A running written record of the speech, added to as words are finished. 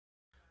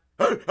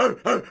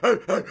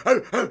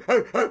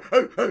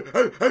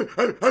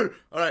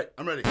Alright,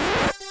 I'm ready.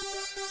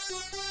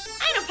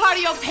 Ain't a part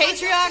of your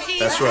patriarchy.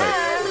 That's right.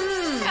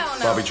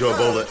 Bobby Joe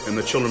Ebola and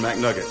the children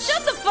MacNuggits.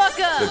 Shut the fuck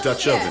up. The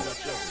Dutch oven.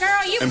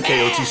 Girl, you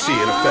MKOTC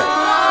in effect.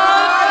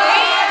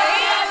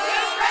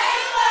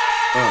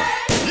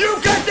 You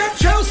got that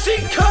Chelsea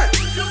cut.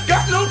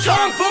 Got no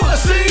time for a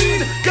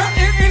scene. Got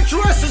an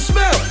interesting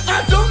smell.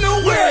 I don't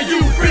know where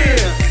you've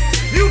been.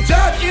 You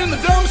died in the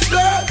dumpster,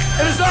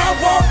 and as I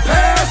walk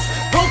past,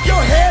 poke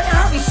your head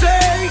out and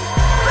say,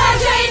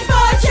 Chain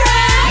for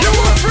trash. you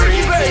a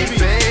freaky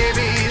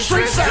baby,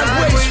 straight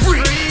sideways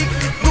freak.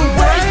 The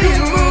way you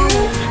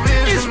move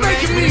is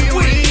making me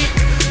weak.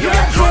 You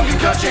got drunk and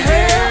cut your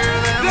hair,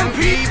 then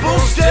people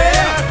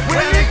stare.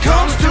 When it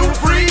comes to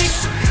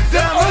freaks,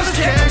 that others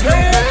can't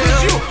compare.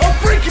 'Cause you a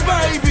freaky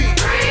baby,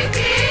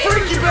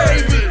 freaky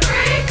baby,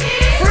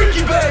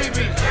 freaky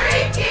baby,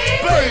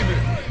 baby.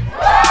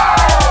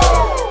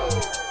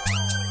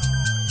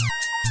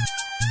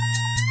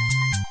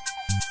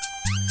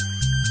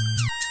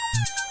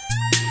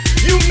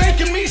 You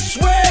making me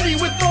sweaty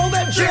with all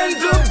that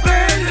gender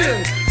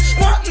bending.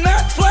 Squatting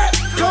that flat,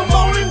 come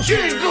on and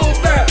jiggle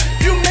that.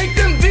 You make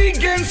them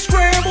vegans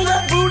scramble,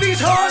 that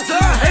booty's hard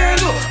to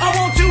handle. I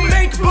want to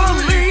make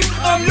believe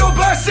I'm your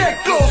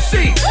bicycle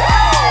seat.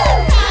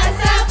 Pass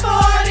that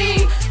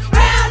 40,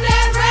 round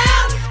and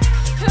round.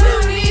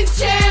 Who needs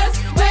chairs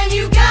when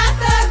you got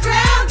the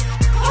ground?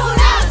 Hold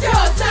out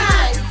your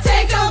sign,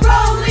 take a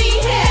rolling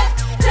hit.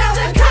 Tell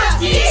the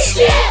cops you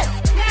shit.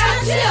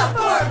 Now chill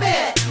for a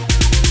bit.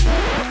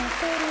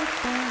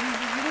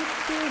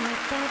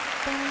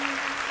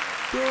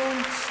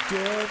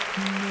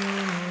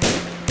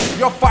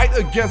 Your fight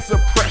against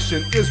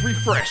oppression is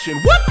refreshing.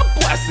 What a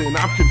blessing!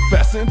 I'm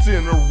confessing, it's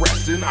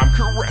interesting. I'm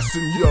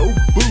caressing your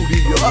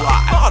booty a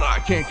lot. Thought I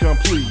can't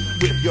complete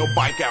with your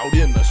bike out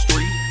in the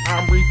street.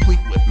 I'm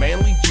replete with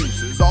manly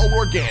juices, all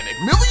organic,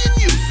 million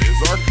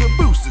uses. Our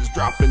cabooses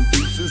dropping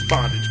deuces.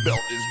 Bondage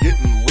belt is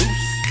getting loose.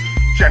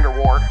 Gender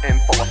war in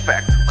full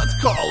effect. Let's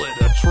call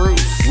it a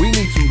truce. We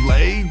need to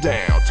lay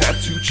down,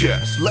 tattoo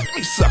chest. Let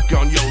me suck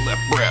on your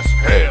left breast.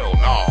 Hell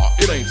nah,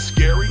 it ain't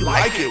scary.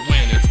 Like it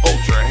when it's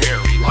ultra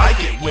hairy. Like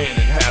it when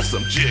it has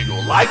some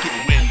jiggle. Like it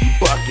when you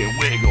buck and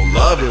wiggle.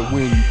 Love it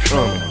when you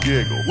come and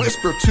giggle.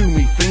 Whisper to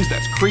me things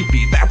that's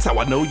creepy. That's how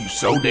I know you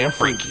so damn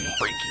freaky.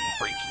 Freaky,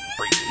 freaky,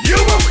 freaky. You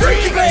a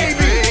freaky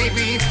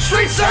baby,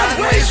 straight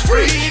sideways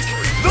freak.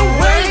 The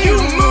way you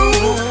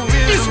move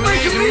is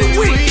making me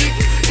weak.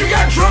 You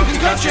got drunk and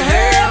cut your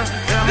hair,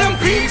 them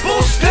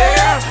people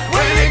stare.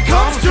 When it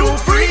comes to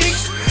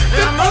freaks,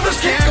 them others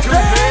can't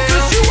compare.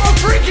 'Cause you a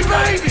freaky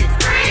baby,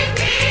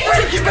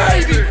 freaky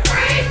baby,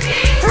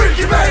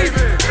 freaky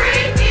baby,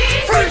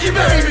 freaky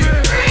baby,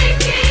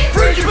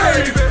 freaky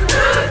baby.